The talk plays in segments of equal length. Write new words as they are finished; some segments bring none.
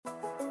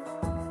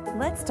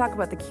Let's talk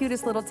about the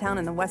cutest little town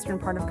in the western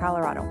part of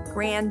Colorado,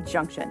 Grand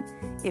Junction.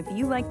 If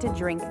you like to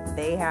drink,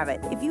 they have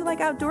it. If you like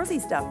outdoorsy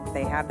stuff,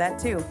 they have that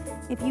too.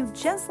 If you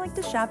just like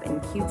to shop in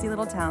cutesy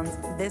little towns,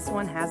 this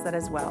one has that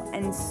as well,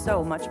 and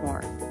so much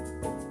more.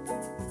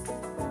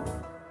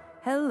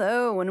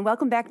 Hello, and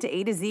welcome back to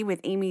A to Z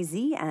with Amy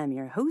Z. I'm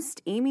your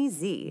host, Amy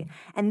Z,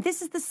 and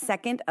this is the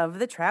second of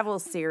the travel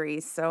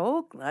series,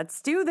 so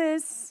let's do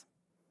this.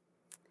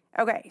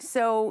 Okay,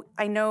 so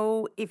I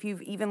know if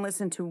you've even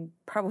listened to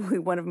probably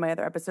one of my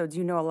other episodes,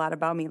 you know a lot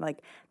about me,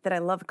 like that I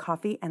love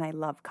coffee and I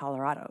love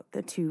Colorado,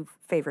 the two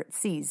favorite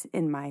C's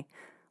in my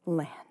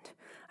land.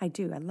 I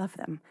do, I love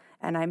them,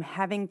 and I'm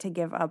having to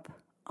give up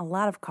a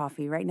lot of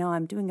coffee. Right now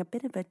I'm doing a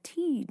bit of a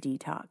tea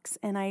detox,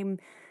 and I'm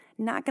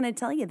not going to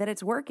tell you that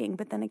it's working,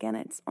 but then again,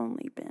 it's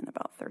only been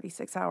about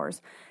 36 hours.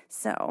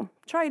 So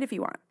try it if you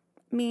want.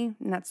 Me,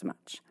 not so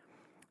much.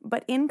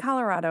 But in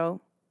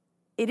Colorado,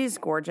 it is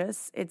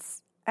gorgeous.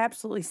 It's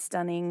absolutely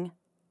stunning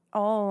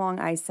all along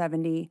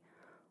I-70,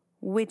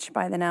 which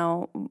by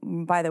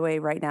the way,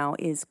 right now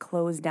is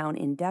closed down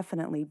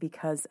indefinitely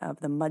because of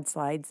the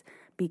mudslides,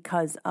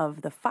 because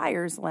of the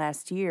fires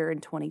last year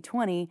in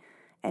 2020.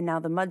 And now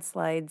the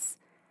mudslides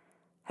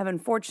have,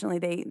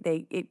 unfortunately,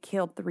 it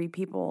killed 3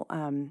 people,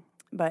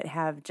 but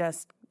have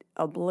just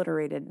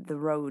obliterated the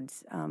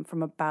roads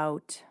from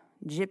about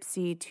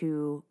Gypsy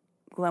to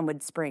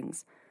Glenwood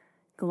Springs.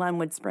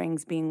 Glenwood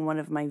Springs being one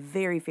of my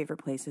very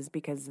favorite places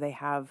because they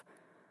have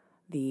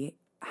the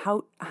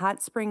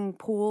hot spring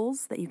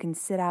pools that you can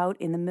sit out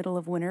in the middle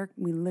of winter.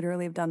 We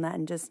literally have done that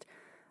and just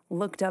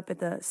looked up at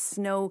the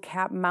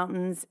snow-capped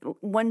mountains.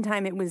 One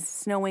time it was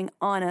snowing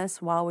on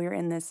us while we were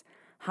in this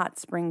hot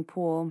spring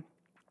pool.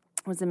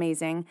 It was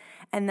amazing.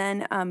 And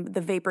then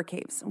the Vapor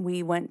Caves.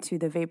 We went to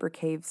the Vapor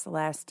Caves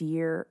last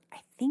year.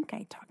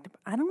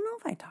 I don't know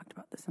if I talked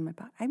about this on my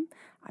podcast.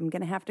 I'm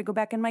going to have to go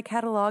back in my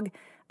catalog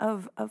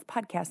of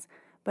podcasts.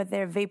 But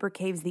they're Vapor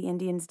Caves the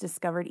Indians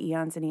discovered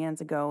eons and eons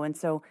ago. And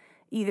so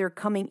either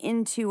coming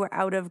into or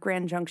out of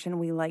Grand Junction,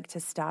 we like to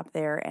stop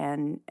there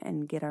and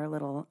get our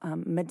little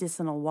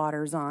medicinal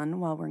waters on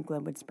while we're in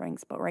Glenwood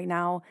Springs. But right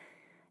now,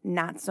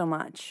 not so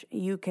much.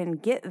 You can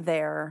get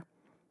there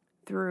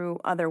through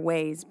other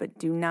ways, but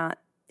do not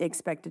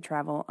expect to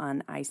travel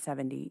on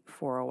I-70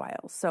 for a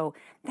while. So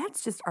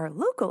that's just our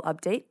local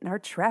update and our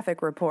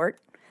traffic report.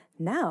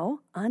 Now,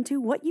 on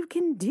to what you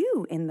can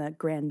do in the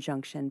Grand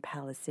Junction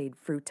Palisade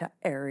Fruta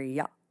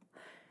area.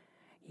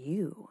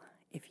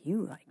 If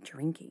you like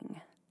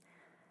drinking,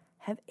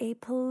 have a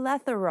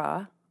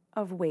plethora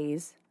of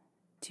ways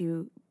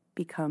to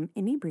become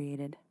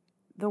inebriated.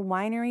 The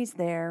wineries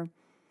there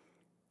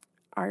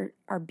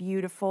are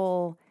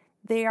beautiful.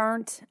 They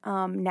aren't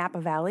Napa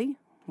Valley,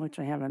 which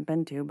I haven't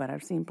been to, but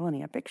I've seen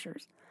plenty of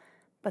pictures.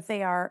 But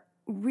they are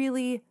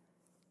really,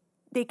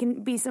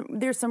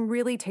 there's some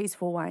really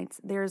tasteful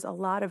wines. There's a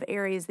lot of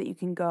areas that you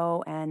can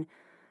go and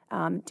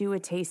do a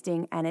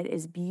tasting, and it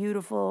is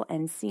beautiful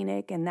and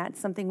scenic. And that's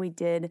something we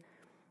did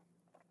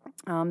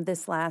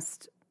this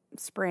last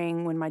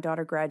spring when my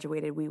daughter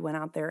graduated. We went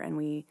out there and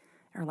we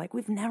are like,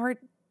 we've never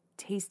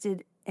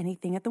tasted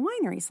anything at the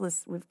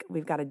wineries.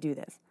 We've got to do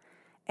this.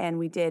 And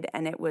we did,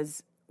 and it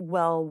was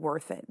well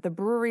worth it. The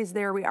breweries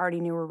there we already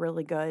knew were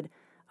really good,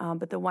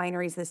 but the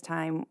wineries this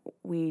time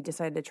we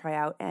decided to try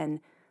out,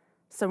 and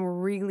some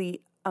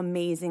really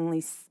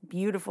amazingly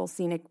beautiful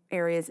scenic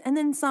areas, and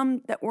then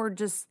some that were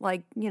just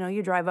like,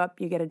 you drive up,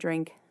 you get a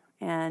drink,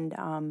 and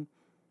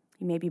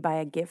you maybe buy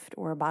a gift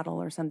or a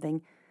bottle or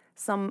something.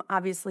 Some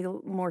obviously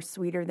more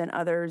sweeter than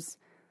others,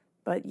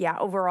 but yeah,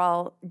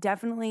 overall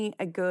definitely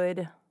a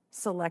good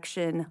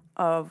selection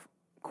of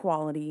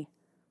quality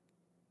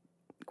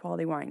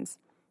wines.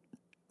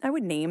 I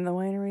would name the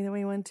winery that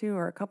we went to,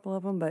 or a couple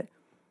of them, but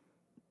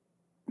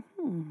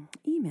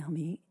email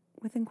me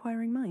with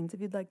inquiring minds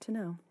if you'd like to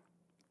know.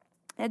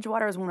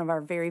 Edgewater is one of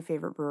our very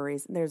favorite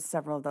breweries. There's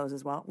several of those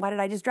as well. Why did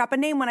I just drop a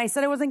name when I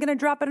said I wasn't going to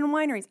drop it in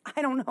wineries?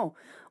 I don't know.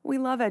 We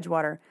love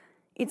Edgewater.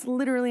 It's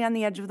literally on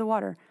the edge of the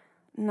water.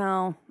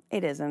 No,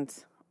 it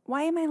isn't.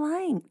 Why am I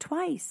lying?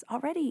 Twice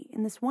already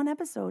in this one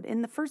episode.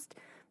 In the first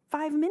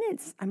 5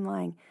 minutes, I'm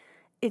lying.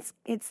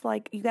 It's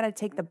like you got to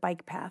take the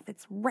bike path.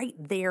 It's right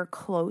there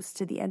close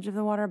to the edge of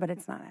the water, but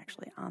it's not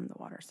actually on the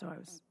water. So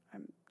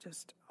I'm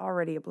just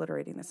already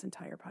obliterating this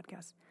entire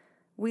podcast.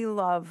 We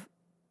love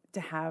to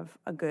have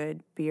a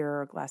good beer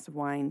or a glass of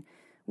wine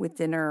with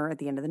dinner at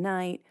the end of the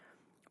night.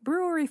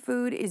 Brewery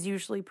food is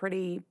usually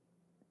pretty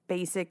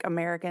basic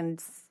American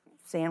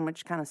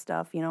sandwich kind of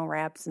stuff,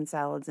 wraps and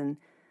salads,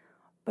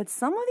 but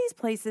some of these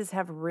places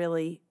have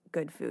really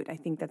good food. I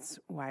think that's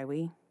why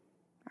we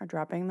are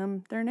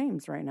dropping their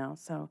names right now.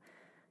 So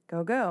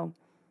go.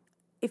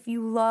 If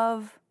you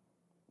love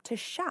to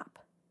shop,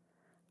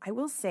 I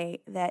will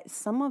say that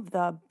some of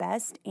the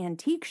best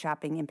antique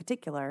shopping in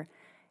particular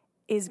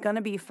is going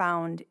to be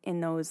found in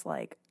those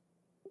like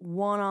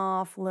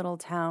one-off little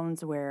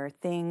towns where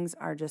things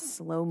are just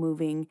slow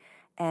moving,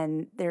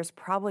 and there's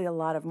probably a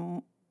lot of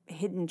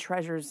hidden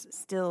treasures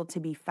still to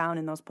be found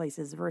in those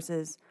places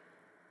versus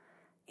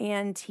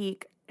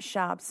antique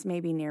shops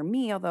maybe near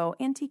me, although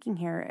antiquing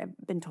here,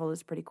 I've been told,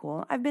 is pretty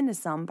cool. I've been to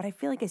some, but I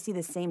feel like I see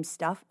the same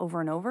stuff over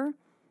and over.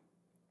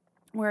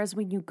 Whereas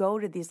when you go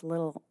to these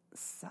little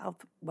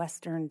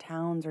southwestern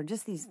towns or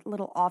just these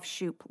little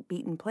offshoot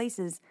beaten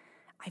places,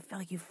 I feel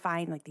like you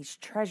find like these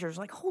treasures,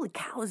 like, holy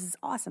cow, this is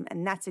awesome.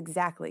 And that's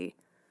exactly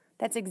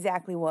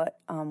what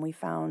we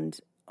found.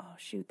 Oh,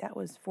 shoot, that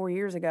was 4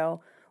 years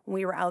ago when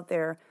we were out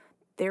there.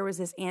 There was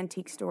this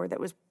antique store that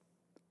was,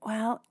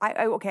 well,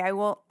 a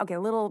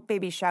little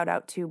baby shout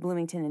out to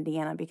Bloomington,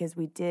 Indiana, because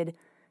we did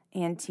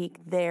antique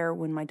there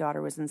when my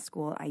daughter was in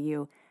school at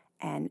IU,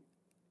 and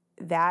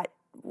that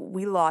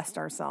we lost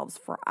ourselves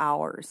for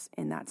hours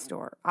in that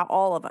store.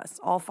 All of us,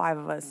 all 5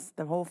 of us,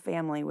 the whole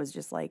family was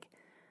just like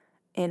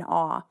in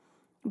awe.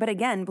 But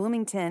again,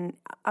 Bloomington,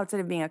 outside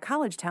of being a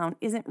college town,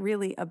 isn't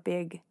really a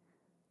big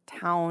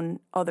town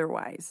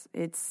otherwise.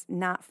 It's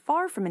not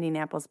far from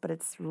Indianapolis, but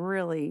it's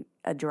really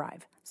a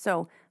drive.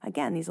 So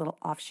again, these little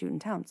offshooting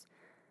towns.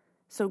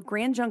 So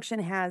Grand Junction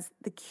has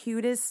the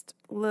cutest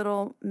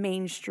little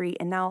main street,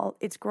 and now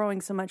it's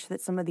growing so much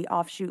that some of the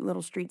offshoot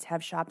little streets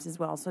have shops as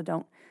well. So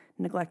don't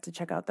neglect to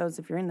check out those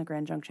if you're in the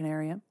Grand Junction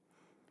area.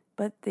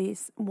 But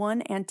this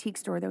one antique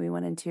store that we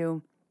went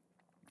into,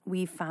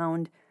 we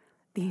found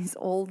these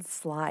old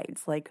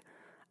slides. Like,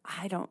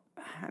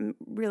 I'm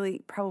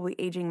really probably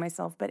aging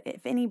myself, but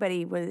if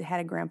anybody had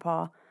a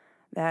grandpa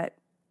that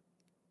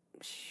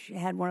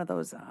had one of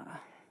those, I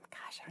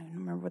don't even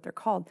remember what they're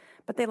called,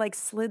 but they like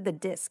slid the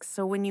discs.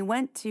 So when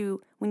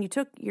you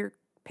took your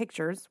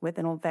pictures with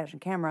an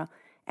old-fashioned camera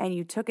and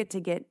you took it to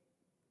get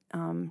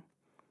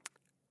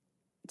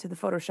to the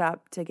Photoshop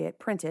to get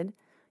printed,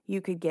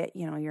 you could get,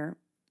 your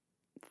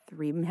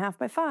 3.5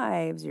 by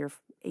 5s, your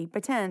 8 by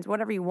 10s,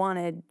 whatever you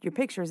wanted your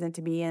pictures in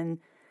to be in.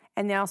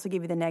 And they also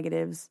give you the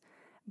negatives,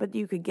 but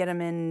you could get them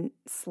in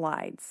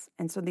slides.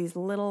 And so these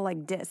little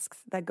like discs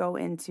that go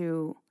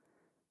into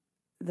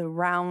the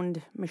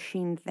round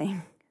machine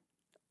thing.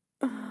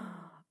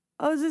 Oh,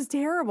 it was just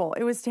terrible.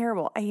 It was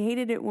terrible. I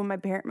hated it when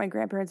my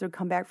grandparents would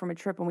come back from a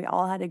trip and we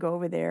all had to go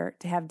over there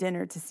to have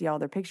dinner to see all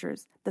their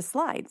pictures, the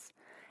slides.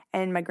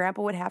 And my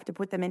grandpa would have to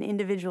put them in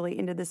individually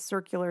into this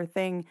circular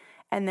thing,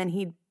 and then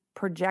he'd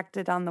project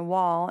it on the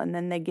wall, and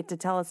then they get to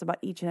tell us about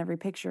each and every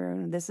picture.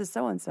 And this is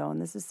so-and-so,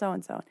 and this is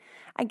so-and-so.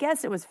 I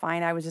guess it was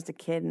fine. I was just a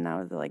kid, and I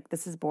was like,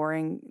 this is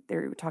boring.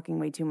 They're talking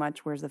way too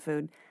much. Where's the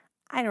food?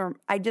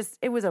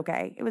 It was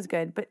okay. It was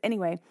good. But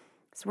anyway,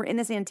 so we're in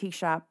this antique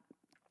shop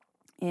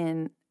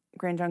in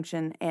Grand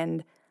Junction,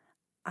 and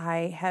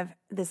I have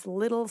this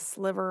little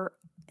sliver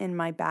in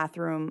my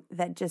bathroom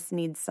that just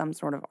needs some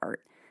sort of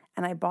art.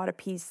 And I bought a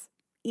piece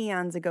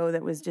eons ago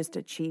that was just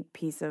a cheap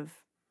piece of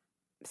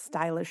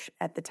stylish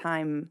at the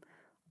time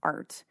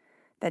art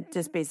that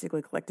just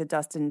basically collected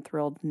dust and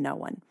thrilled no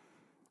one.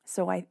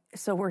 So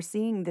we're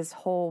seeing this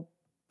whole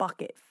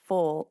bucket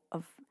full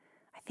of,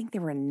 I think they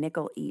were a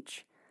nickel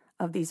each,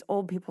 of these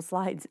old people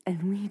slides,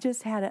 and we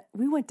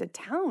went to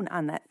town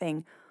on that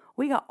thing.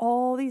 We got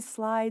all these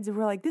slides, and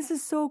we're like, this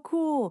is so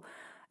cool.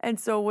 And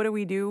so what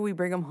do? We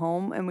bring them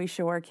home and we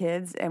show our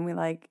kids, and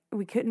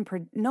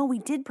we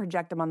did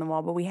project them on the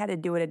wall, but we had to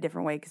do it a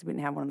different way because we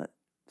didn't have one of the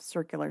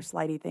circular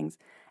slidey things.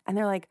 And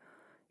they're like,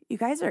 they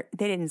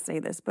didn't say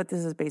this, but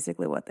this is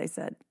basically what they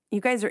said. You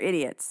guys are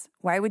idiots.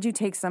 Why would you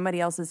take somebody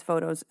else's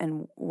photos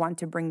and want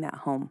to bring that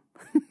home?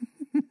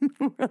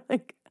 We're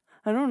like,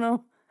 I don't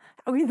know.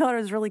 We thought it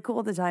was really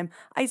cool at the time.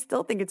 I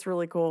still think it's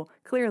really cool,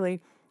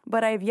 clearly,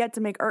 but I have yet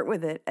to make art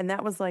with it. And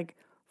that was like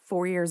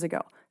 4 years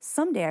ago.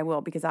 Someday I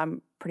will, because I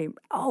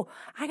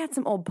got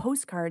some old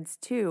postcards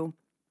too.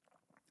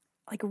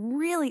 Like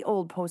really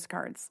old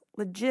postcards,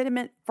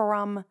 legitimate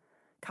from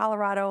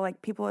Colorado.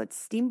 Like people at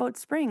Steamboat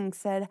Springs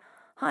said,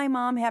 "Hi,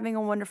 Mom, having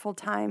a wonderful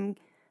time.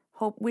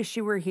 Wish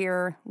you were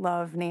here.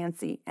 Love,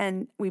 Nancy."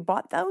 And we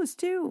bought those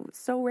too.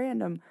 So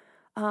random.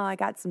 I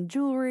got some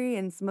jewelry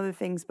and some other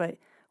things, but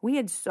we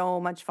had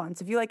so much fun.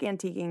 So if you like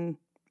antiquing,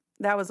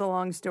 that was a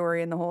long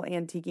story and the whole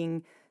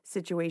antiquing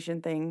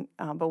situation thing.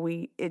 But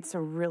it's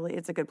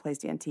a good place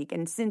to antique.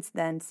 And since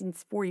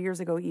 4 years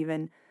ago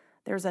even,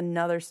 there's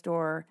another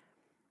store,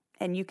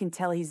 and you can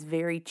tell he's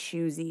very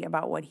choosy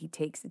about what he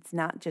takes. It's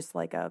not just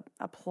like a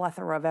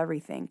plethora of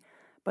everything,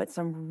 but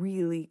some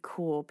really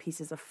cool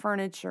pieces of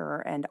furniture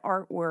and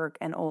artwork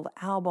and old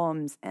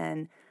albums.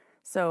 And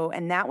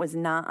that was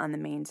not on the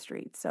main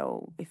street.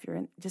 So if you're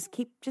in, just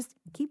keep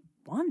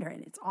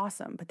wandering. It's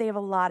awesome. But they have a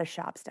lot of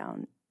shops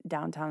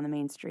downtown on the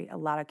main street, a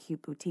lot of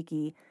cute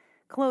boutique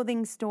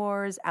clothing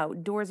stores,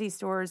 outdoorsy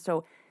stores.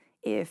 So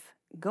if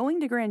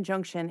going to Grand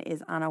Junction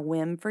is on a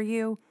whim for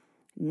you,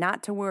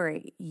 not to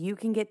worry. You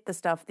can get the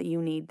stuff that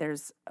you need.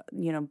 There's,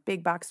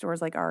 big box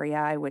stores like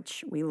REI,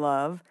 which we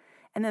love.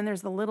 And then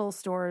there's the little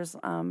stores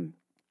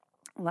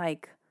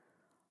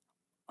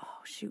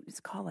it's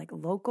called like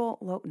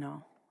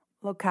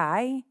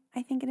Lokai,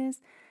 I think it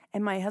is.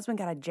 And my husband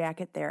got a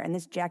jacket there, and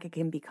this jacket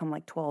can become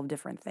like 12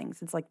 different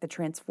things. It's like the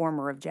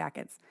transformer of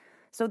jackets.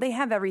 So they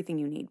have everything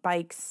you need,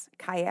 bikes,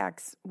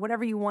 kayaks,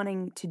 whatever you're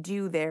wanting to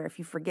do there. If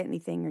you forget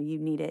anything or you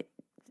need it,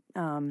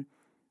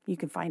 you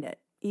can find it.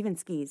 Even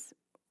skis.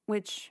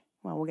 which,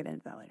 well, we'll get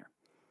into that later.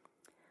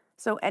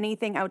 So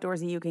anything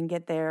outdoorsy you can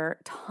get there.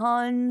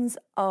 Tons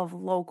of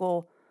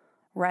local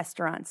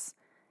restaurants.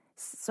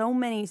 So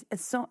many,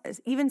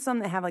 even some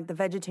that have like the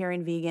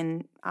vegetarian,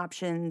 vegan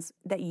options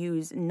that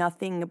use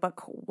nothing but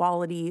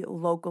quality,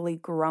 locally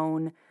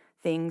grown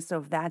things. So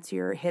if that's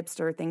your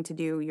hipster thing to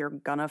do, you're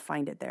gonna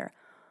find it there.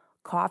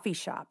 Coffee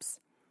shops.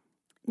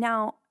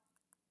 Now,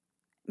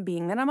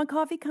 being that I'm a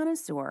coffee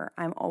connoisseur,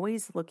 I'm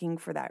always looking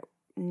for that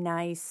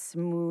nice,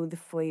 smooth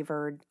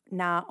flavored,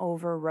 not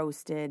over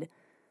roasted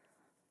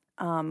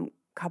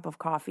cup of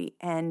coffee.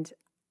 And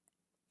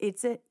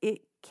it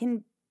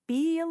can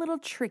be a little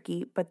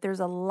tricky, but there's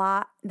a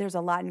lot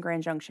in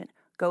Grand Junction.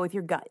 Go with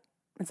your gut.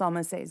 That's all I'm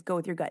going to say is go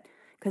with your gut.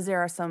 Because there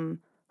are some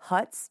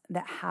huts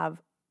that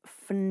have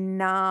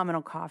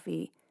phenomenal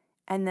coffee.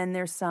 And then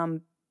there's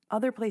some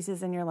other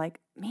places and you're like,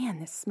 man,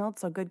 this smelled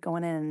so good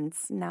going in. And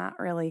it's not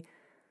really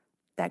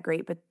that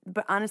great.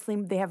 But honestly,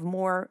 they have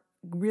more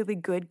really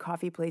good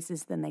coffee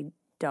places than they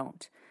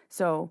don't.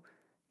 So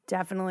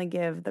definitely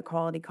give the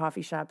quality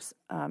coffee shops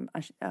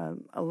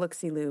a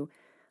look-see-loo.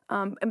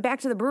 And back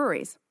to the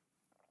breweries.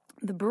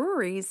 The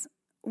breweries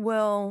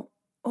will,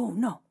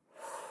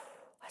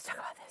 let's talk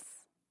about this.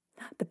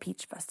 The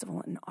Peach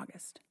Festival in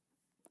August.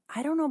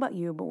 I don't know about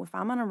you, but if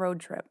I'm on a road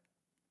trip,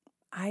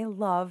 I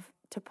love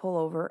to pull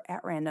over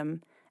at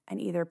random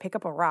and either pick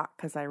up a rock,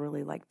 because I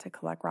really like to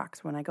collect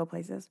rocks when I go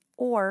places,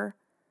 or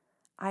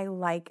I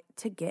like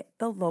to get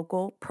the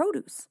local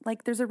produce.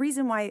 Like there's a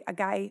reason why a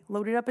guy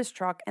loaded up his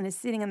truck and is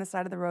sitting on the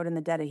side of the road in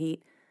the dead of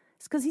heat.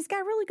 It's because he's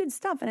got really good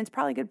stuff and it's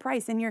probably a good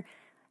price. And you're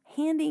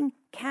handing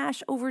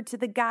cash over to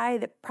the guy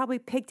that probably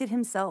picked it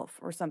himself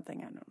or something.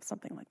 I don't know,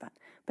 something like that.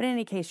 But in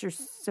any case, you're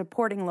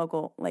supporting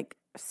local, like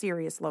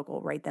serious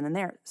local right then and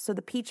there. So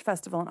the Peach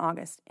Festival in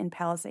August in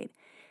Palisade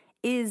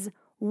is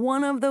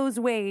one of those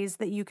ways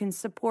that you can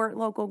support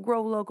local,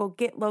 grow local,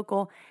 get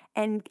local,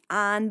 and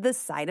on the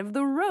side of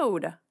the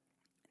road.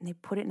 And they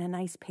put it in a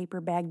nice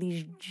paper bag,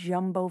 these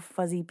jumbo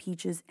fuzzy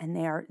peaches, and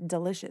they are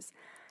delicious.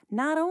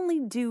 Not only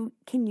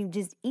can you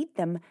just eat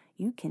them,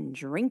 you can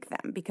drink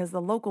them because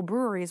the local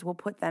breweries will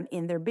put them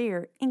in their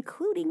beer,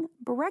 including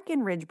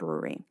Breckenridge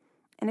Brewery.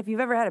 And if you've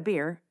ever had a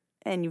beer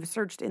and you've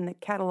searched in the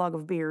catalog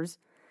of beers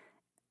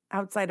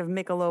outside of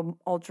Michelob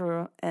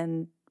Ultra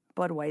and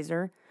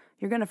Budweiser,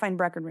 you're going to find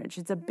Breckenridge.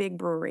 It's a big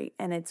brewery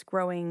and it's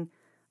growing.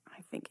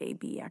 I think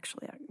AB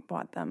actually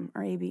bought them,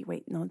 or AB,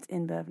 wait, no, it's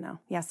InBev now.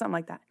 Yeah, something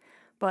like that.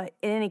 But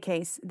in any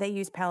case, they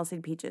use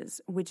Palisade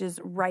Peaches, which is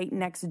right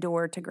next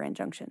door to Grand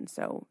Junction.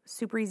 So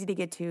super easy to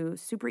get to,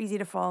 super easy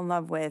to fall in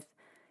love with.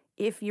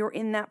 If you're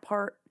in that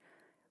part,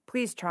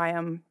 please try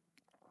them.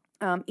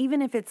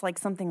 Even if it's like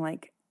something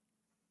like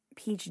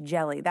peach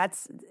jelly.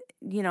 That's,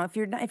 if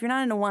you're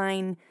not into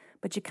wine,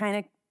 but you kind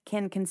of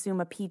can consume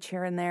a peach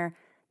here and there,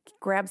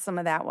 grab some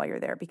of that while you're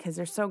there because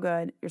they're so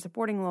good. You're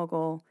supporting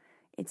local.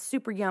 It's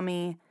super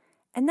yummy.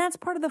 And that's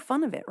part of the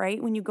fun of it,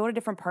 right? When you go to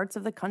different parts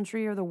of the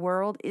country or the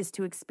world is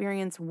to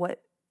experience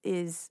what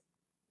is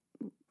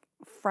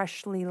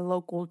freshly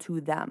local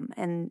to them.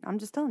 And I'm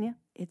just telling you,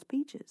 it's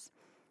peaches.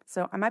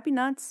 So I might be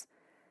nuts.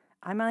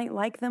 I might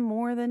like them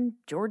more than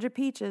Georgia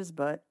peaches,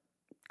 but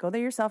go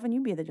there yourself and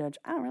you be the judge.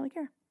 I don't really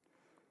care.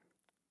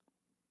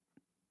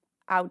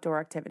 Outdoor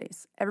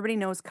activities. Everybody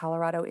knows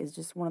Colorado is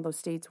just one of those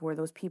states where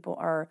those people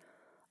are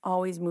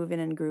always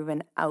moving and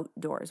grooving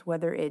outdoors,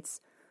 whether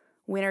it's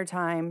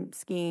wintertime,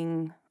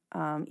 skiing,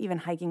 even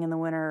hiking in the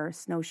winter,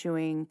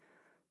 snowshoeing,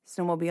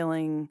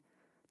 snowmobiling,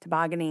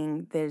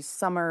 tobogganing. There's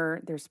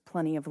summer, there's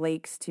plenty of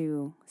lakes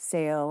to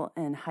sail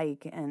and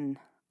hike and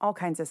all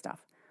kinds of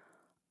stuff.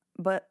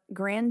 But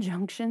Grand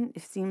Junction,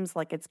 it seems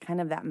like it's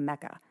kind of that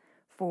mecca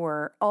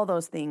for all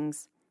those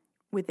things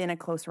within a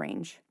close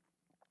range.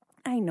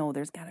 I know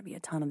there's got to be a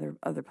ton of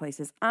other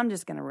places. I'm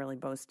just going to really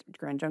boast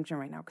Grand Junction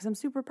right now because I'm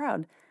super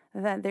proud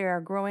that they are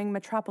a growing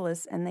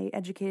metropolis and they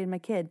educated my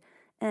kid.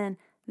 And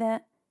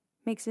that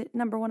makes it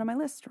number one on my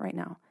list right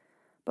now.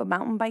 But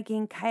mountain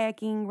biking,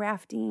 kayaking,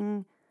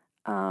 rafting,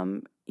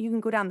 you can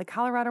go down the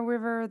Colorado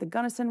River, the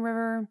Gunnison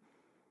River,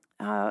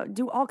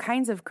 do all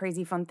kinds of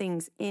crazy fun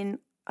things in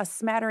a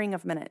smattering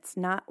of minutes,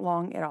 not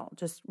long at all,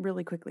 just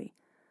really quickly.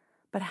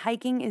 But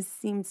hiking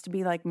seems to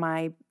be like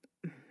my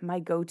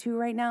go-to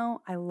right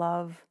now. I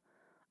love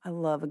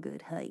a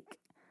good hike.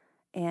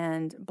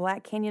 And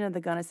Black Canyon of the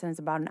Gunnison is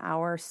about an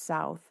hour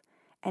south.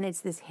 And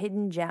it's this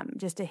hidden gem,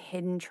 just a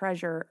hidden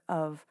treasure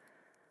of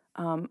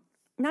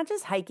not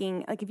just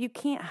hiking. Like if you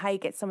can't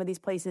hike at some of these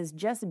places,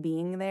 just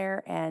being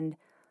there and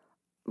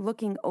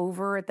looking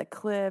over at the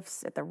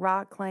cliffs, at the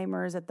rock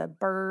climbers, at the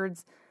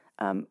birds.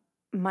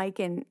 Mike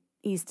and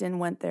Easton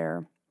went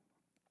there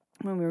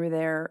when we were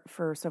there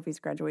for Sophie's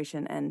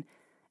graduation, and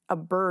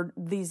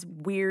these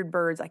weird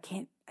birds, I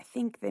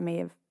think they may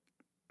have,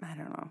 I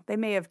don't know, they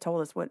may have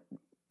told us what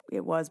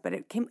it was, but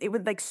it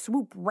would like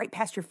swoop right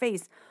past your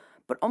face,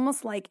 but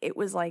almost like it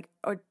was like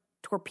a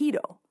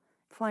torpedo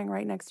flying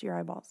right next to your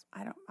eyeballs.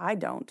 I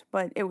don't,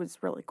 but it was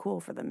really cool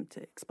for them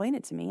to explain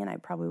it to me, and I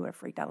probably would have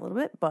freaked out a little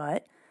bit,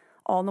 but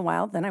all in the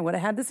while, then I would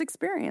have had this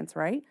experience,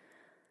 right?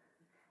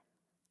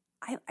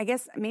 I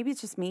guess maybe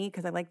it's just me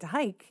because I like to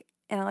hike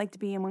and I like to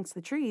be amongst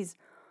the trees,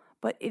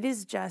 but it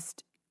is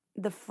just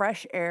the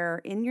fresh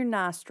air in your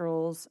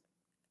nostrils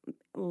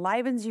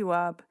livens you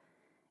up,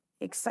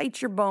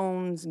 excites your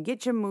bones,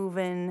 gets you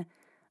moving,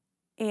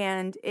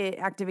 and it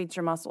activates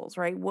your muscles,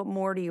 right? What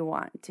more do you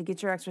want to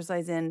get your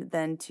exercise in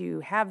than to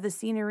have the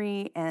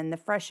scenery and the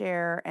fresh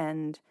air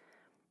and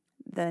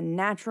the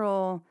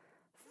natural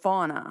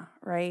fauna,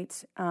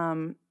 right?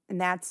 And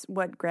that's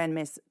what Grand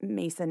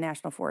Mesa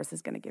National Forest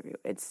is going to give you.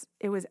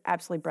 It was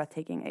absolutely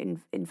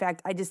breathtaking. In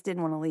fact, I just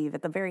didn't want to leave.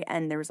 At the very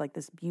end, there was like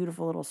this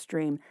beautiful little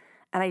stream,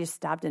 and I just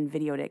stopped and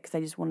videoed it because I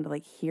just wanted to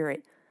like hear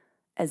it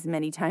as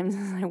many times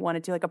as I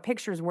wanted to. Like a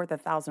picture's worth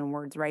 1,000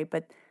 words, right?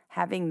 But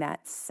having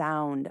that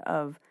sound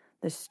of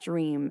the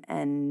stream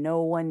and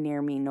no one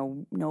near me,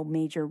 no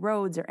major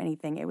roads or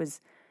anything, it was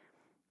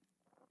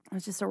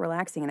just so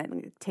relaxing,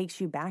 and it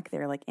takes you back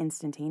there like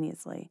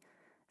instantaneously.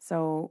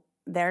 So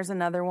there's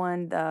another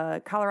one,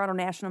 the Colorado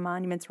National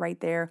Monument's right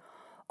there.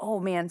 Oh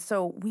man,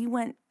 so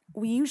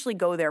we usually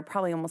go there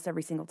probably almost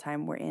every single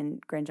time we're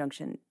in Grand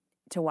Junction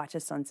to watch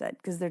a sunset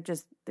because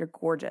they're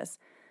gorgeous.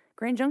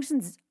 Grand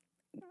Junction's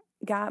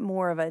got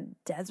more of a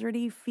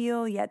deserty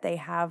feel, yet they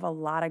have a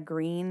lot of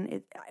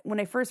green. When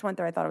I first went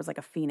there, I thought it was like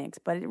a phoenix,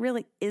 but it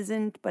really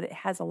isn't, but it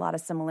has a lot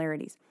of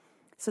similarities.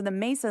 So the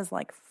mesas,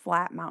 like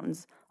flat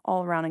mountains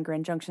all around, and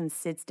Grand Junction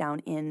sits down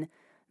in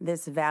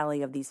this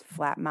valley of these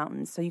flat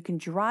mountains. So you can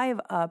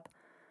drive up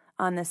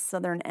on the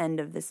southern end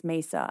of this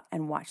mesa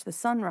and watch the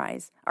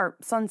sunrise or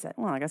sunset.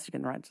 Well, I guess you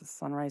can watch the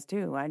sunrise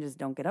too. I just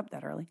don't get up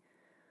that early.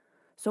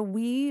 So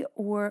we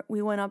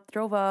went up,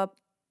 drove up,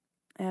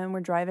 and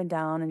we're driving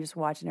down and just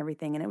watching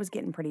everything, and it was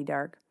getting pretty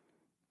dark.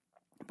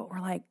 But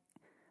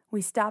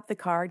we stopped the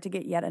car to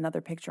get yet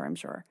another picture, I'm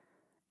sure.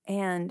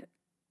 And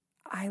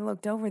I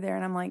looked over there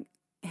and I'm like,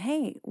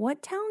 hey,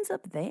 what town's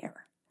up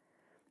there?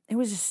 It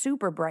was just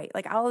super bright.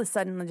 Like all of a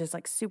sudden, just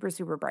like super,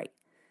 super bright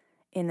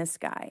in the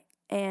sky.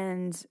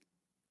 And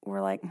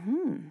we're like,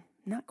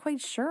 not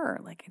quite sure.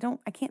 Like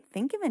I can't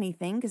think of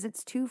anything because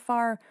it's too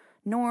far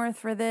north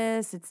for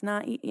this. It's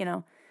not,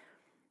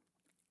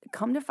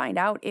 come to find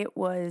out, it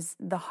was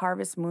the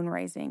harvest moon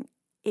rising.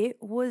 It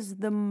was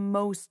the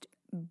most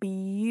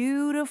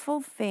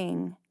beautiful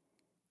thing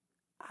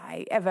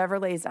I have ever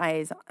laid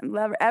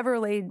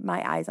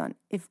my eyes on.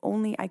 If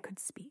only I could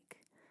speak.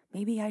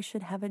 Maybe I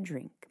should have a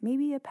drink.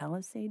 Maybe a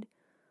Palisade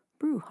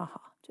brew. Haha,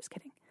 just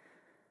kidding.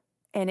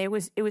 And it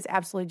was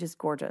absolutely just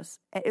gorgeous.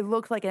 It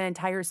looked like an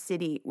entire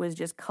city was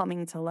just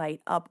coming to light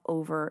up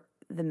over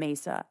the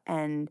mesa.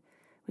 And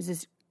it was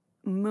this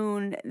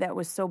moon that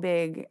was so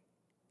big,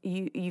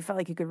 you felt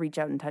like you could reach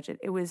out and touch it.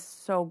 It was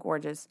so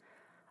gorgeous.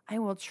 I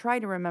will try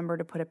to remember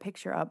to put a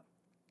picture up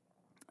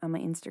on my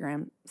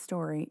Instagram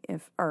story,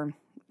 or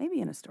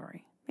maybe in a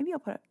story. Maybe I'll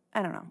put it,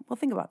 I don't know. We'll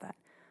think about that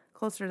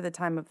closer to the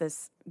time of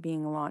this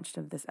being launched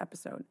of this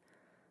episode.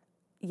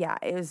 Yeah,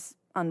 it was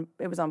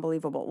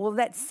unbelievable. Well,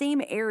 that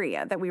same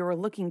area that we were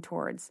looking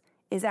towards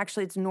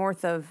it's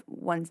north of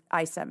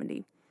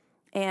I-70.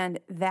 And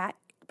that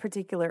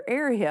particular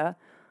area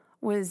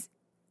was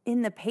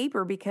in the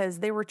paper because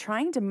they were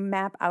trying to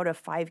map out a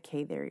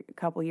 5K there a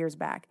couple years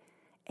back.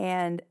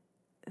 And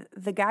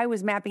the guy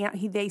was mapping out,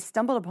 they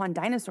stumbled upon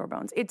dinosaur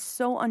bones. It's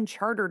so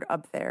uncharted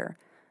up there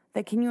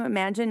that can you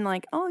imagine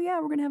like, oh yeah,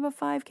 we're going to have a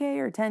 5K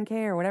or 10K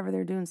or whatever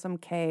they're doing, some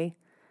K.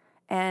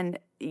 And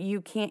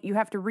you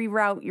have to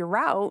reroute your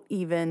route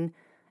even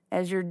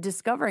as you're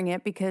discovering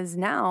it because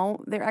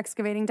now they're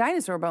excavating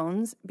dinosaur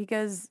bones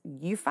because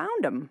you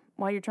found them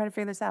while you're trying to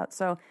figure this out.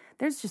 So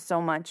there's just so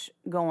much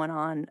going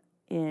on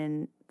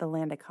in the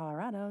land of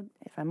Colorado.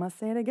 If I must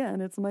say it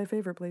again, it's my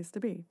favorite place to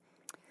be.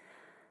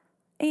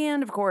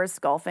 And, of course,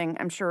 golfing.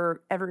 I'm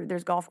sure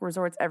there's golf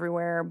resorts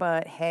everywhere.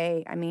 But,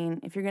 hey, I mean,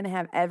 if you're going to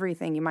have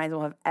everything, you might as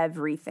well have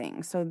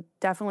everything. So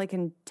definitely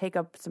can take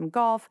up some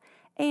golf.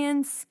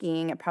 And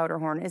skiing at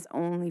Powderhorn is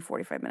only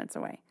 45 minutes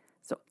away.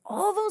 So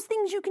all those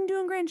things you can do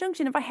in Grand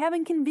Junction. If I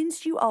haven't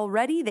convinced you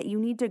already that you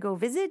need to go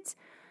visit,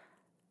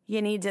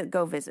 you need to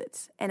go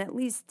visit. And at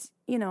least,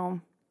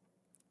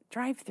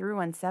 drive through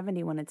on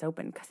 70 when it's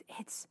open because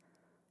it's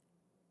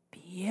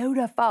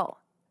beautiful.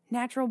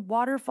 Natural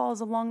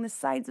waterfalls along the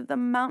sides of the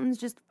mountains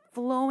just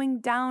flowing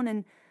down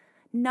and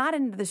not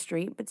into the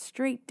street, but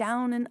straight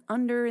down and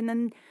under. And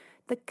then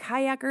the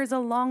kayakers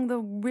along the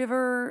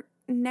river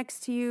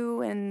next to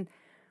you. And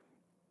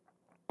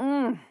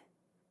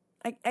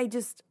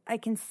I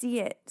can see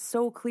it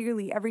so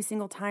clearly every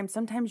single time.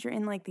 Sometimes you're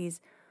in like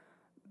these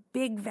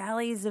big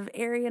valleys of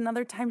area, and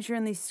other times you're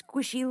in these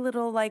squishy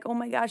little, like, oh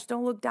my gosh,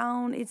 don't look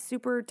down. It's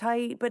super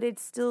tight, but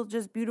it's still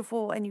just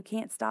beautiful, and you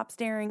can't stop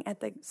staring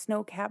at the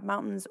snow-capped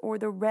mountains or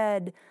the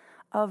red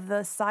of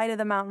the side of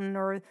the mountain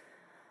or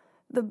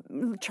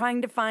the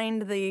trying to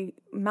find the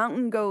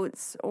mountain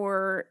goats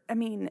or,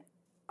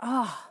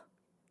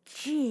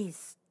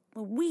 geez,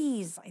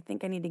 Louise. I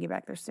think I need to get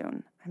back there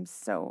soon. I'm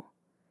so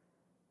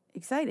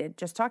excited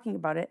just talking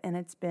about it, and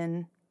it's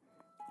been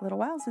a little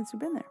while since we've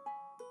been there.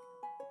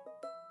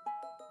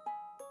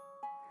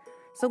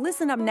 So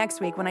listen up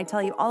next week when I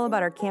tell you all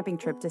about our camping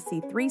trip to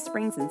see 3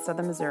 Springs in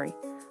southern Missouri.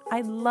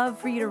 I'd love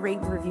for you to rate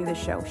and review the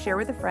show, share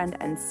with a friend,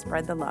 and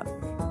spread the love.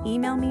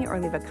 Email me or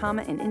leave a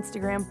comment in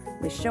Instagram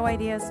with show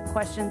ideas,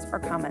 questions, or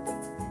comments.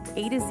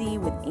 A to Z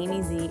with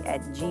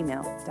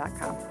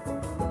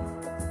amyz@gmail.com.